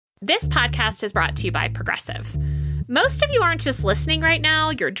This podcast is brought to you by Progressive. Most of you aren't just listening right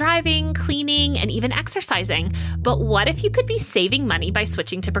now, you're driving, cleaning, and even exercising. But what if you could be saving money by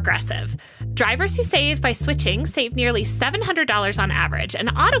switching to Progressive? Drivers who save by switching save nearly $700 on average, and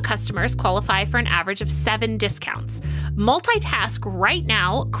auto customers qualify for an average of 7 discounts. Multitask right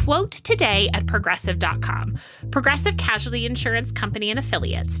now, quote today at Progressive.com. Progressive Casualty Insurance Company and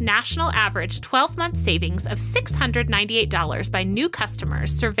Affiliates, national average 12-month savings of $698 by new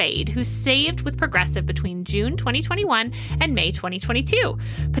customers surveyed who saved with Progressive between June 2021 and May 2022.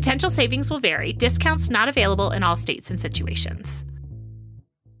 Potential savings will vary. Discounts not available in all states and situations.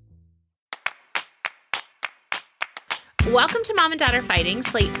 Welcome to Mom and Dad Are Fighting,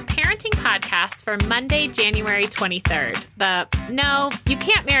 Slate's parenting podcast for Monday, January 23rd. The No, You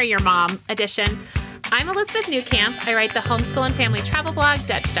Can't Marry Your Mom edition. I'm Elizabeth Newcamp. I write the homeschool and family travel blog,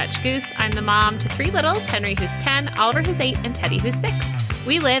 Dutch Goose. I'm the mom to 3 littles, Henry, who's 10, Oliver, who's 8, and Teddy, who's 6.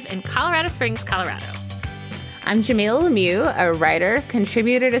 We live in Colorado Springs, Colorado. I'm Jamilah Lemieux, a writer,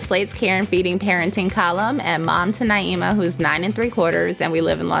 contributor to Slate's Care and Feeding Parenting column, and mom to Naima, who's 9 3/4, and we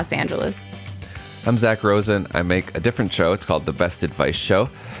live in Los Angeles. I'm Zach Rosen. I make a different show. It's called The Best Advice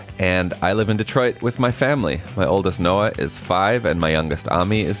Show, and I live in Detroit with my family. My oldest Noah is 5, and my youngest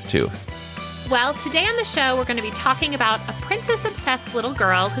Ami is 2. Well, today on the show, we're going to be talking about a princess-obsessed little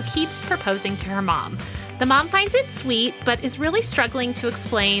girl who keeps proposing to her mom. The mom finds it sweet, but is really struggling to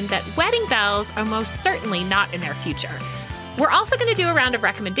explain that wedding bells are most certainly not in their future. We're also going to do a round of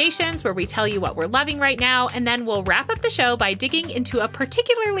recommendations where we tell you what we're loving right now, and then we'll wrap up the show by digging into a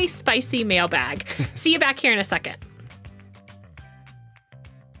particularly spicy mailbag. See you back here in a second.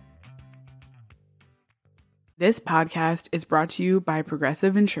 This podcast is brought to you by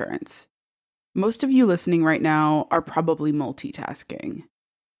Progressive Insurance. Most of you listening right now are probably multitasking.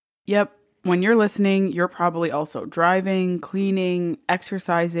 Yep. When you're listening, you're probably also driving, cleaning,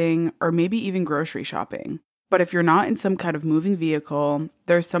 exercising, or maybe even grocery shopping. But if you're not in some kind of moving vehicle,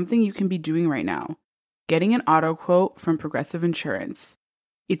 there's something you can be doing right now. Getting an auto quote from Progressive Insurance.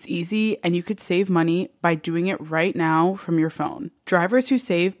 It's easy, and you could save money by doing it right now from your phone. Drivers who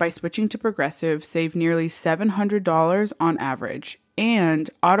save by switching to Progressive save nearly $700 on average,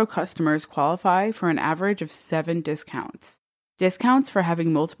 and auto customers qualify for an average of 7 discounts. Discounts for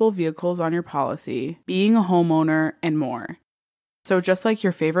having multiple vehicles on your policy, being a homeowner, and more. So just like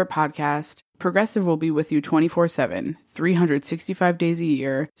your favorite podcast, Progressive will be with you 24/7, 365 days a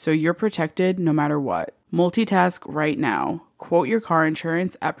year, so you're protected no matter what. Multitask right now. Quote your car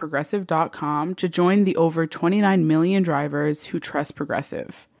insurance at Progressive.com to join the over 29 million drivers who trust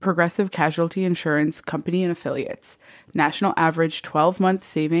Progressive. Progressive Casualty Insurance Company and Affiliates. National average 12-month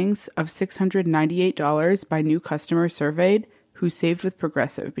savings of $698 by new customers surveyed who saved with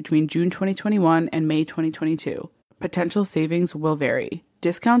Progressive between June 2021 and May 2022. Potential savings will vary.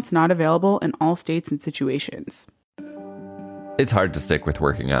 Discounts not available in all states and situations. It's hard to stick with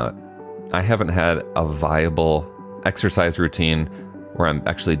working out. I haven't had a viable exercise routine where I'm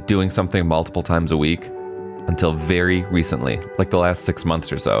actually doing something multiple times a week until very recently, like the last 6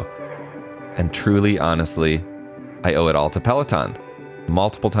 months or so. And truly, honestly, I owe it all to Peloton.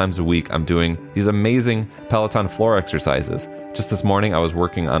 Multiple times a week, I'm doing these amazing Peloton floor exercises. Just this morning, I was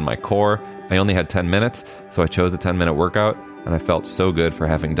working on my core. I only had 10 minutes, so I chose a 10-minute workout, and I felt so good for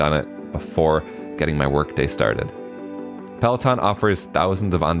having done it before getting my workday started. Peloton offers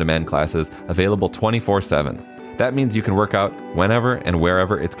thousands of on-demand classes available 24/7. That means you can work out whenever and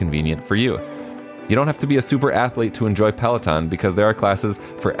wherever it's convenient for you. You don't have to be a super athlete to enjoy Peloton because there are classes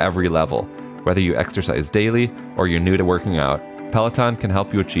for every level. Whether you exercise daily or you're new to working out, Peloton can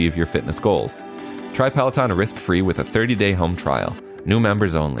help you achieve your fitness goals. Try Peloton risk-free with a 30-day home trial. New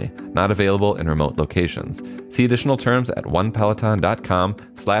members only. Not available in remote locations. See additional terms at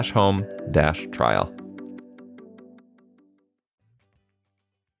onepeloton.com/home-trial.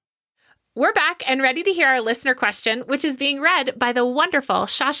 We're back and ready to hear our listener question, which is being read by the wonderful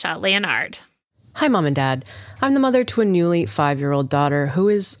Shasha Leonard. Hi, Mom and Dad. I'm the mother to a newly 5-year-old daughter who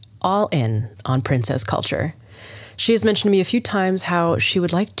is all in on princess culture. She has mentioned to me a few times how she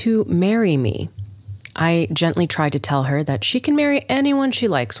would like to marry me. I gently tried to tell her that she can marry anyone she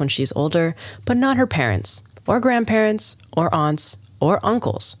likes when she's older, but not her parents, or grandparents, or aunts, or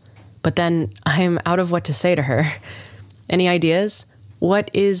uncles. But then I'm out of what to say to her. Any ideas? What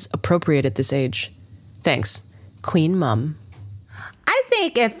is appropriate at this age? Thanks. Queen Mum. I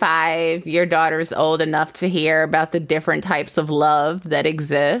think at 5, your daughter's old enough to hear about the different types of love that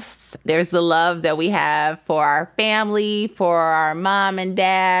exists. There's the love that we have for our family, for our mom and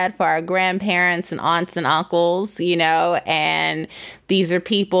dad, for our grandparents and aunts and uncles, you know, and these are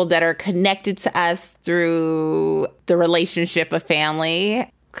people that are connected to us through the relationship of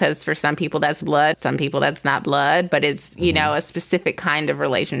family. because for some people that's blood, some people that's not blood, but it's, you know, a specific kind of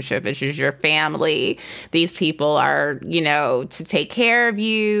relationship. It's just your family. These people are, you know, to take care of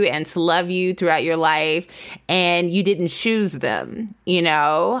you and to love you throughout your life, and you didn't choose them, you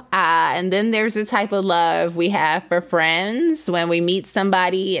know? And then there's the type of love we have for friends when we meet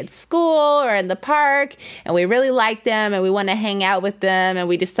somebody at school or in the park and we really like them and we want to hang out with them and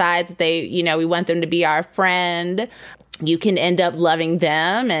we decide that they, you know, we want them to be our friend. You can end up loving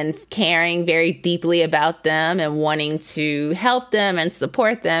them and caring very deeply about them and wanting to help them and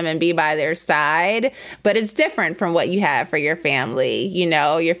support them and be by their side. But it's different from what you have for your family. You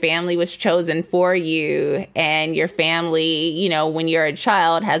know, your family was chosen for you, and your family, you know, when you're a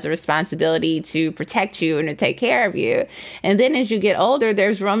child, has a responsibility to protect you and to take care of you. And then as you get older,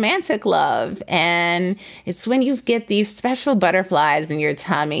 there's romantic love. And it's when you get these special butterflies in your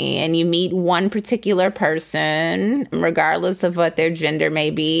tummy and you meet one particular person, regardless of what their gender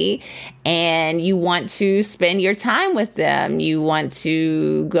may be, and you want to spend your time with them. You want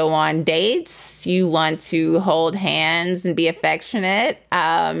to go on dates. You want to hold hands and be affectionate.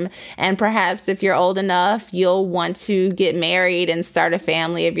 And perhaps if you're old enough, you'll want to get married and start a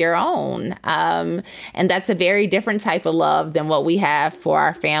family of your own. And that's a very different type of love than what we have for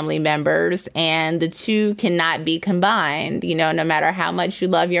our family members. And the two cannot be combined. You know, no matter how much you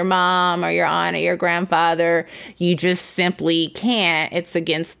love your mom or your aunt or your grandfather, you just simply can't. It's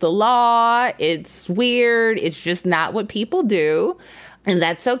against the law. It's weird. It's just not what people do. And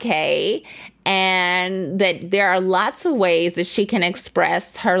that's okay. And that there are lots of ways that she can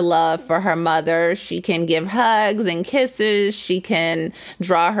express her love for her mother. She can give hugs and kisses. She can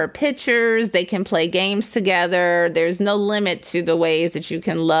draw her pictures. They can play games together. There's no limit to the ways that you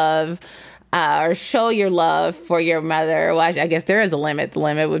can love or show your love for your mother. Well, I guess there is a limit. The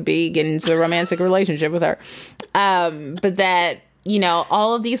limit would be getting into a romantic relationship with her. But that, you know,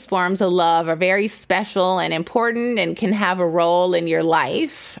 all of these forms of love are very special and important and can have a role in your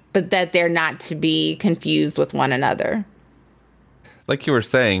life, but that they're not to be confused with one another. Like you were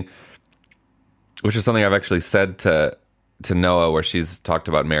saying, which is something I've actually said to Noah, where she's talked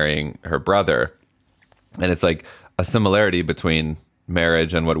about marrying her brother. And it's like a similarity between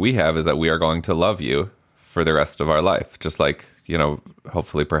marriage and what we have is that we are going to love you for the rest of our life, just like, you know,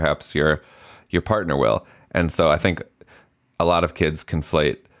 hopefully perhaps your partner will. And so I think a lot of kids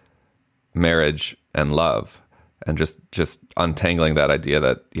conflate marriage and love, and just untangling that idea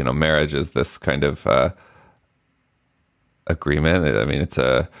that, you know, marriage is this kind of agreement. I mean,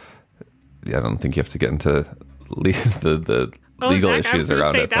 I don't think you have to get into the legal issues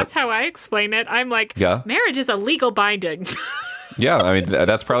around it. That's how I explain it. I'm like, yeah, marriage is a legal binding. Yeah, I mean,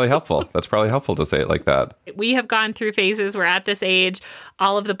 that's probably helpful. That's probably helpful to say it like that. We have gone through phases where at this age,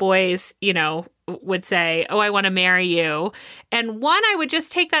 all of the boys, you know, would say, oh, I want to marry you. And one, I would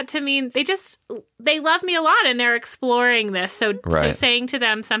just take that to mean they love me a lot and they're exploring this. So saying to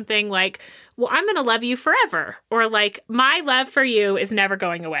them something like, well, I'm going to love you forever. Or like, my love for you is never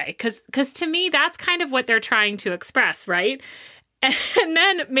going away. Because to me, that's kind of what they're trying to express, right? And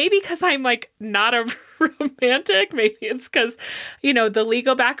then maybe because I'm like not a romantic, maybe it's because, you know, the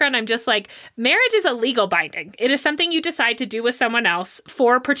legal background, I'm just like, marriage is a legal binding. It is something you decide to do with someone else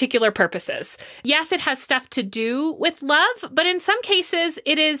for particular purposes. Yes, it has stuff to do with love, but in some cases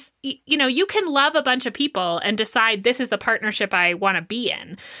it is, you know, you can love a bunch of people and decide this is the partnership I want to be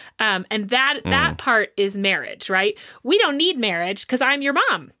in. And that part is marriage, right? We don't need marriage because I'm your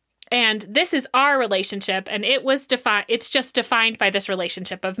mom. And this is our relationship, and it's just defined by this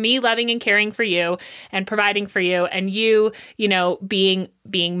relationship of me loving and caring for you and providing for you, and you know, being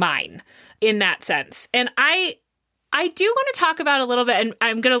mine in that sense. And I do want to talk about a little bit, and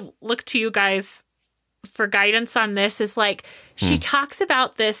I'm going to look to you guys for guidance on this, is like, she talks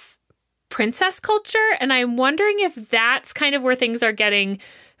about this princess culture, and I'm wondering if that's kind of where things are getting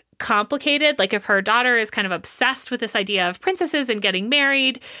complicated. Like if her daughter is kind of obsessed with this idea of princesses and getting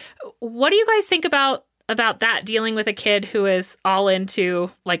married. What do you guys think about that, dealing with a kid who is all in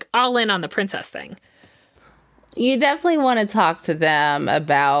on the princess thing? You definitely want to talk to them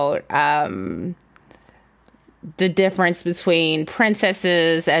about the difference between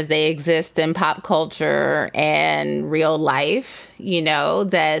princesses as they exist in pop culture and real life. You know,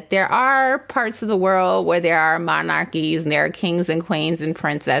 that there are parts of the world where there are monarchies and there are kings and queens and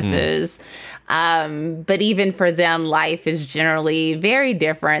princesses. But even for them, life is generally very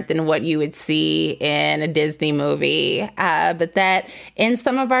different than what you would see in a Disney movie. But that in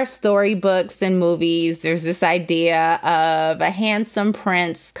some of our storybooks and movies, there's this idea of a handsome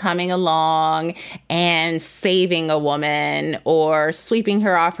prince coming along and saving a woman or sweeping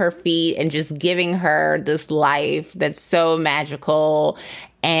her off her feet and just giving her this life that's so magical.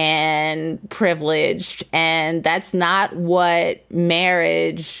 and privileged. And that's not what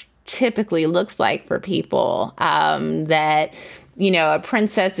marriage typically looks like for people. That, a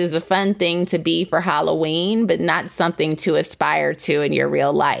princess is a fun thing to be for Halloween, but not something to aspire to in your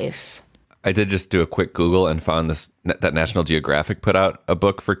real life. I did just do a quick Google and found that National Geographic put out a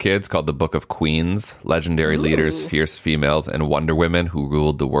book for kids called The Book of Queens, Legendary Leaders, Fierce Females, and Wonder Women Who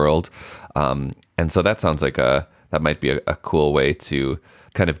Ruled the World. And so that sounds like that might be a cool way to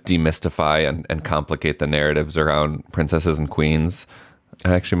kind of demystify and complicate the narratives around princesses and queens.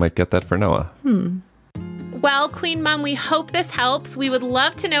 I actually might get that for Noah. Well, Queen Mom, we hope this helps. We would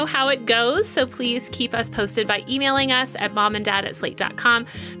love to know how it goes, so please keep us posted by emailing us at momanddad@slate.com.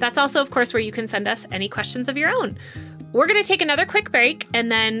 That's also, of course, where you can send us any questions of your own. We're going to take another quick break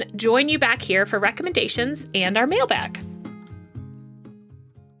and then join you back here for recommendations and our mailbag.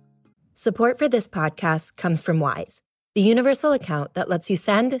 Support for this podcast comes from Wise, the universal account that lets you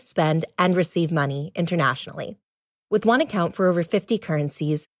send, spend, and receive money internationally. With one account for over 50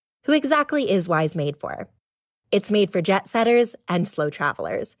 currencies, who exactly is Wise made for? It's made for jet setters and slow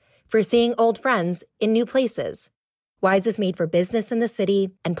travelers, for seeing old friends in new places. Wise is made for business in the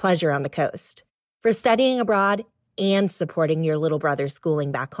city and pleasure on the coast, for studying abroad and supporting your little brother's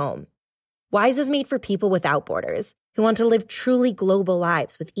schooling back home. Wise is made for people without borders who want to live truly global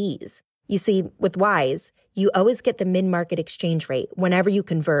lives with ease. You see, with Wise, you always get the mid-market exchange rate whenever you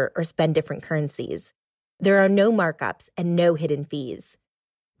convert or spend different currencies. There are no markups and no hidden fees.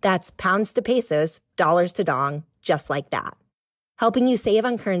 That's pounds to pesos, dollars to dong, just like that. Helping you save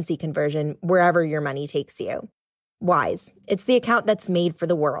on currency conversion wherever your money takes you. Wise, it's the account that's made for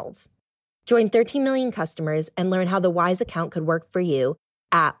the world. Join 13 million customers and learn how the Wise account could work for you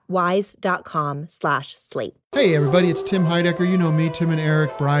at wise.com/slate. Hey everybody, it's Tim Heidecker. You know me, Tim and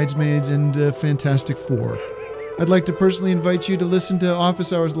Eric, Bridesmaids, and Fantastic Four. I'd like to personally invite you to listen to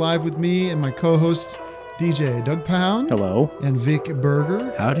Office Hours Live with me and my co-hosts, DJ Doug Pound. Hello. And Vic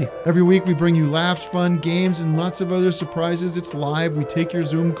Berger. Howdy. Every week we bring you laughs, fun, games, and lots of other surprises. It's live. We take your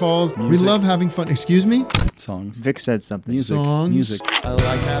Zoom calls. Music. We love having fun. Excuse me? Songs. Vic said something. Music. Songs. Music. I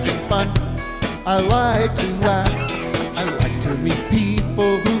like having fun. I like to laugh. I like to meet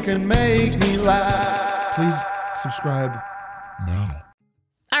people who can make me laugh. Please subscribe now.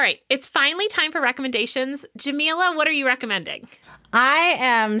 All right, it's finally time for recommendations. Jamilah, what are you recommending? I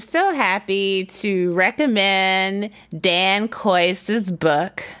am so happy to recommend Dan Kois's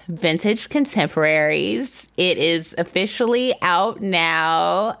book, Vintage Contemporaries. It is officially out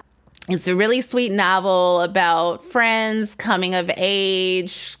now. It's a really sweet novel about friends coming of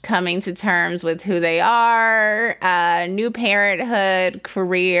age, coming to terms with who they are, new parenthood,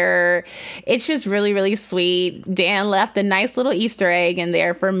 career. It's just really, really sweet. Dan left a nice little Easter egg in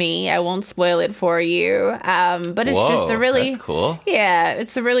there for me. I won't spoil it for you. But it's just a really, that's cool. Yeah,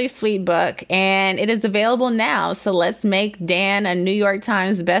 it's a really sweet book, and it is available now. So let's make Dan a New York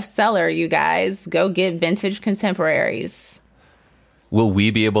Times bestseller, you guys. Go get Vintage Contemporaries. Will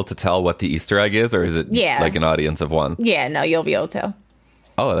we be able to tell what the Easter egg is, or is it like an audience of one? Yeah, no, you'll be able to tell.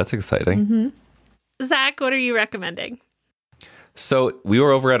 Oh, that's exciting. Mm-hmm. Zach, what are you recommending? So we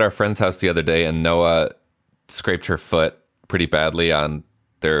were over at our friend's house the other day, and Noah scraped her foot pretty badly on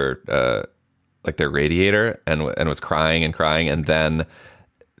their radiator, and was crying and crying. And then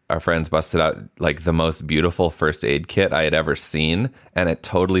our friends busted out like the most beautiful first aid kit I had ever seen, and it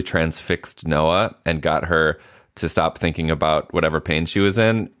totally transfixed Noah and got her to stop thinking about whatever pain she was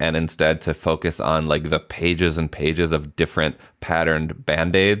in, and instead to focus on like the pages and pages of different patterned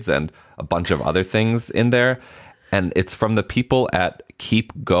Band-Aids and a bunch of other things in there. And it's from the people at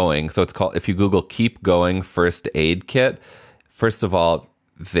Keep Going. So it's called, if you Google Keep Going First Aid Kit, first of all,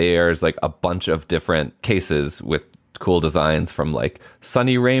 there's like a bunch of different cases with cool designs, from like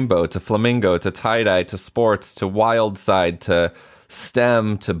sunny rainbow to flamingo to tie-dye to sports to wild side to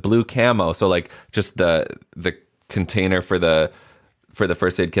STEM to blue camo. So like just the container for the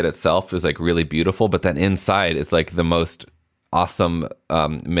first aid kit itself is like really beautiful, but then inside it's like the most awesome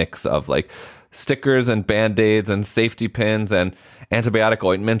mix of like stickers and Band-Aids and safety pins and antibiotic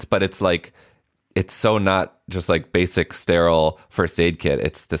ointments. But it's like, it's so not just like basic sterile first aid kit.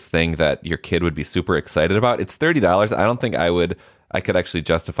 It's this thing that your kid would be super excited about. It's $30. I don't think I could actually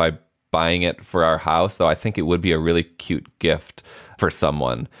justify buying it for our house, though I think it would be a really cute gift for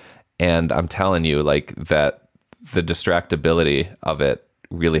someone. And I'm telling you, like, that the distractibility of it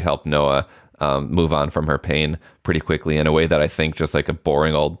really helped Noah move on from her pain pretty quickly in a way that I think just like a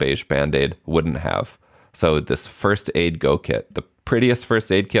boring old beige Band-Aid wouldn't have. So this first aid go kit, the prettiest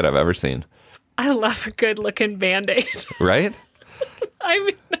first aid kit I've ever seen. I love a good looking Band-Aid. Right?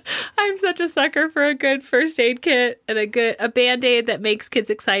 I'm such a sucker for a good first aid kit and a Band-Aid that makes kids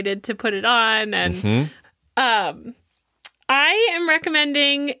excited to put it on. And I am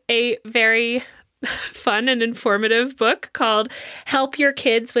recommending a very fun and informative book called Help Your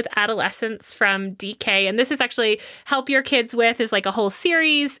Kids with Adolescents from DK. And this is actually Help Your Kids With is like a whole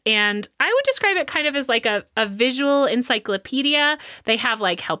series. And I would describe it kind of as like a visual encyclopedia. They have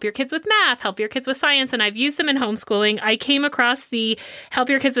like Help Your Kids with Math, Help Your Kids with Science. And I've used them in homeschooling. I came across the Help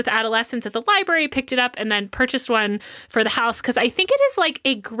Your Kids with Adolescents at the library, picked it up, and then purchased one for the house because I think it is like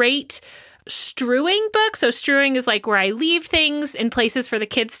a great strewing book. So strewing is like where I leave things in places for the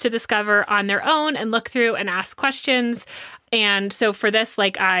kids to discover on their own and look through and ask questions. And so for this,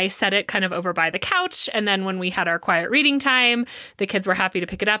 like I set it kind of over by the couch. And then when we had our quiet reading time, the kids were happy to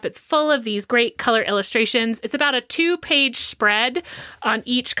pick it up. It's full of these great color illustrations. It's about a 2-page spread on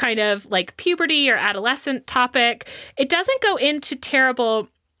each kind of like puberty or adolescent topic. It doesn't go into terrible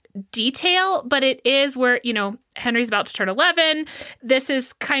detail, but it is where, you know, Henry's about to turn 11. This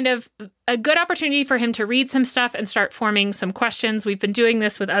is kind of a good opportunity for him to read some stuff and start forming some questions. We've been doing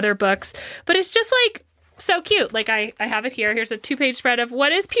this with other books, but it's just like so cute. Like I have it here. Here's a 2-page spread of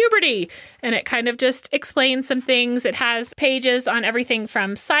what is puberty. And it kind of just explains some things. It has pages on everything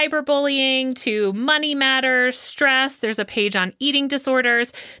from cyberbullying to money matters, stress. There's a page on eating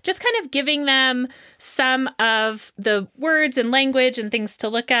disorders, just kind of giving them some of the words and language and things to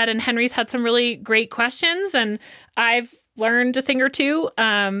look at. And Henry's had some really great questions. And I've learned a thing or two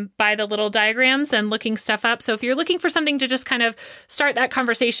by the little diagrams and looking stuff up. So if you're looking for something to just kind of start that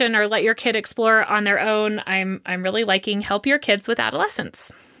conversation or let your kid explore on their own, I'm really liking Help Your Kids with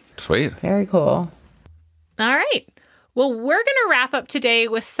Adolescents. Sweet. Very cool. All right. Well, we're going to wrap up today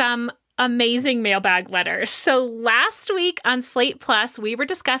with some amazing mailbag letters. So last week on Slate Plus, we were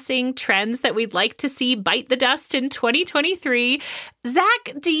discussing trends that we'd like to see bite the dust in 2023.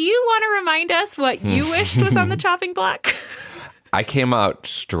 Zach, do you want to remind us what you wished was on the chopping block? I came out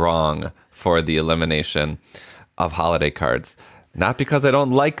strong for the elimination of holiday cards. Not because I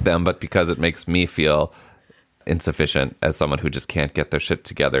don't like them, but because it makes me feel insufficient as someone who just can't get their shit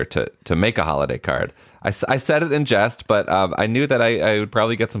together to make a holiday card. I said it in jest, but I knew that I would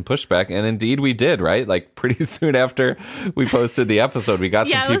probably get some pushback, and indeed we did, right? Like pretty soon after we posted the episode, we got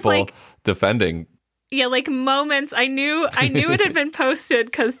some people defending. Yeah, like moments. I knew it had been posted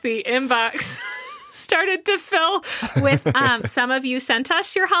because the inbox started to fill with some of you sent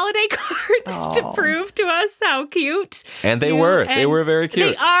us your holiday cards to prove to us how cute. And they were very cute.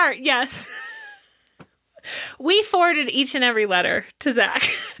 They are, yes. We forwarded each and every letter to Zach.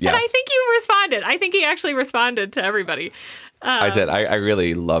 Yes. And I think you responded. I think he actually responded to everybody. I did. I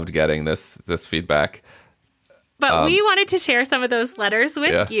really loved getting this feedback. But we wanted to share some of those letters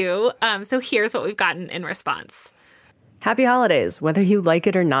with you. So here's what we've gotten in response. Happy holidays, whether you like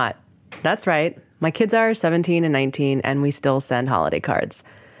it or not. That's right. My kids are 17 and 19, and we still send holiday cards.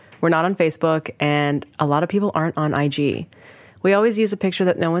 We're not on Facebook, and a lot of people aren't on IG. We always use a picture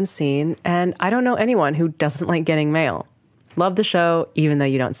that no one's seen, and I don't know anyone who doesn't like getting mail. Love the show, even though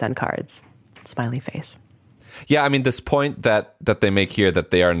you don't send cards. Smiley face. Yeah, I mean, this point that they make here that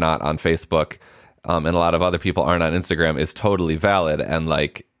they are not on Facebook, and a lot of other people aren't on Instagram is totally valid. And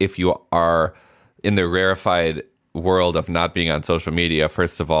like, if you are in the rarefied world of not being on social media,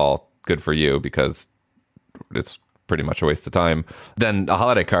 first of all, good for you, because it's pretty much a waste of time. Then a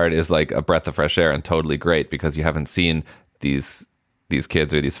holiday card is like a breath of fresh air and totally great because you haven't seen these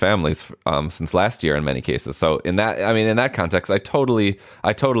kids or these families since last year in many cases. So in that context, I totally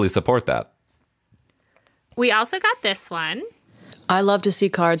support that. We also got this one. I love to see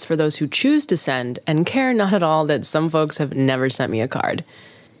cards for those who choose to send and care not at all that some folks have never sent me a card.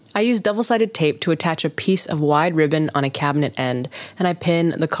 I use double-sided tape to attach a piece of wide ribbon on a cabinet end, and I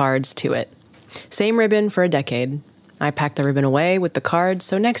pin the cards to it. Same ribbon for a decade. I pack the ribbon away with the cards,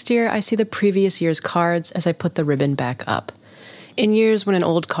 so next year I see the previous year's cards as I put the ribbon back up. In years when an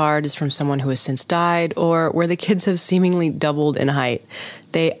old card is from someone who has since died or where the kids have seemingly doubled in height,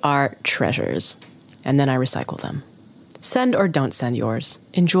 they are treasures. And then I recycle them. Send or don't send yours.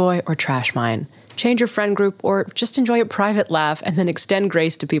 Enjoy or trash mine. Change your friend group or just enjoy a private laugh and then extend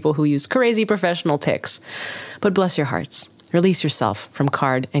grace to people who use crazy professional pics. But bless your hearts. Release yourself from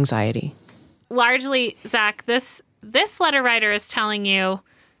card anxiety. Largely, Zach, this letter writer is telling you,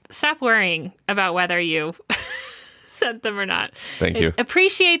 stop worrying about whether you sent them or not. Thank you.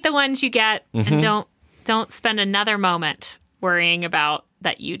 Appreciate the ones you get and don't spend another moment worrying about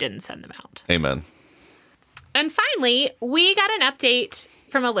that you didn't send them out. Amen. And finally, we got an update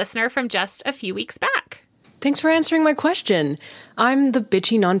from a listener from just a few weeks back. Thanks for answering my question. I'm the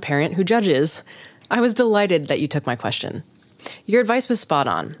bitchy non-parent who judges. I was delighted that you took my question. Your advice was spot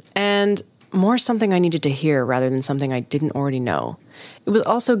on, and more something I needed to hear rather than something I didn't already know. It was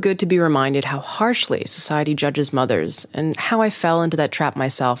also good to be reminded how harshly society judges mothers, and how I fell into that trap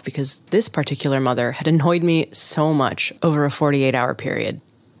myself because this particular mother had annoyed me so much over a 48-hour period.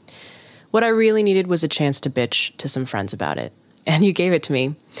 What I really needed was a chance to bitch to some friends about it. And you gave it to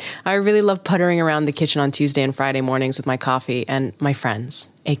me. I really love puttering around the kitchen on Tuesday and Friday mornings with my coffee and my friends,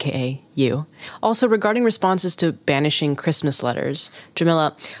 aka you. Also, regarding responses to banishing Christmas letters,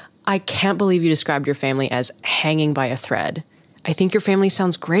 Jamilah, I can't believe you described your family as hanging by a thread. I think your family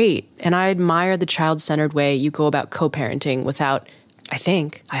sounds great, and I admire the child-centered way you go about co-parenting without, I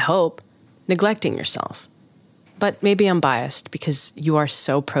hope, neglecting yourself. But maybe I'm biased because you are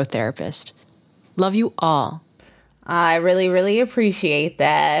so pro-therapist. Love you all. I really, really appreciate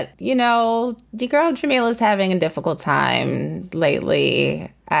that. You know, the girl Jamilah's having a difficult time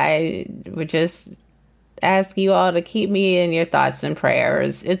lately. I would just ask you all to keep me in your thoughts and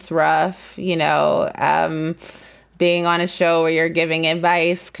prayers. It's rough, you know. Being on a show where you're giving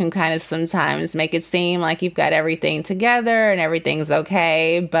advice can kind of sometimes make it seem like you've got everything together and everything's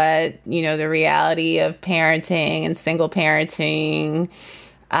okay. But, you know, the reality of parenting and single parenting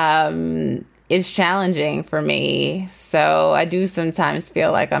is challenging for me. So I do sometimes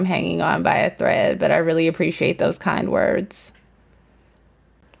feel like I'm hanging on by a thread, but I really appreciate those kind words.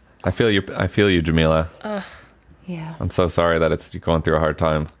 I feel you, Jamilah. Ugh. Yeah. I'm so sorry that it's going through a hard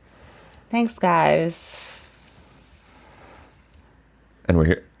time. Thanks, guys. And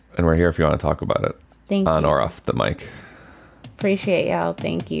we're here if you want to talk about it. Thank you. On or off the mic. Appreciate y'all.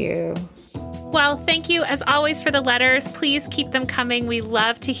 Thank you. Well, thank you as always for the letters. Please keep them coming. We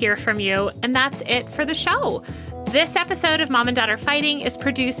love to hear from you. And that's it for the show. This episode of Mom and Daughter Fighting is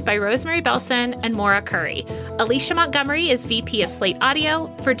produced by Rosemary Belson and Maura Currie. Alicia Montgomery is VP of Slate Audio.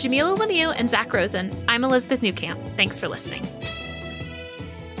 For Jamilah Lemieux and Zach Rosen, I'm Elizabeth Newcamp. Thanks for listening.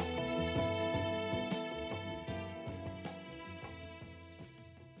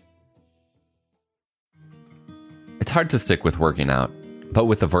 It's hard to stick with working out, but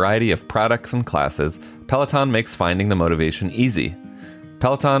with a variety of products and classes, Peloton makes finding the motivation easy.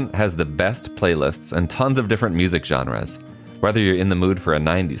 Peloton has the best playlists and tons of different music genres. Whether you're in the mood for a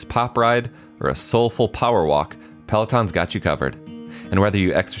 90s pop ride or a soulful power walk, Peloton's got you covered. And whether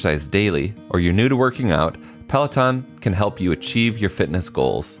you exercise daily or you're new to working out, Peloton can help you achieve your fitness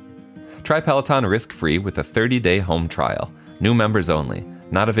goals. Try Peloton risk-free with a 30-day home trial. New members only.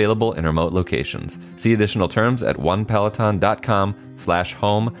 Not available in remote locations. See additional terms at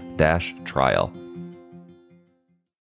onepeloton.com/home-trial.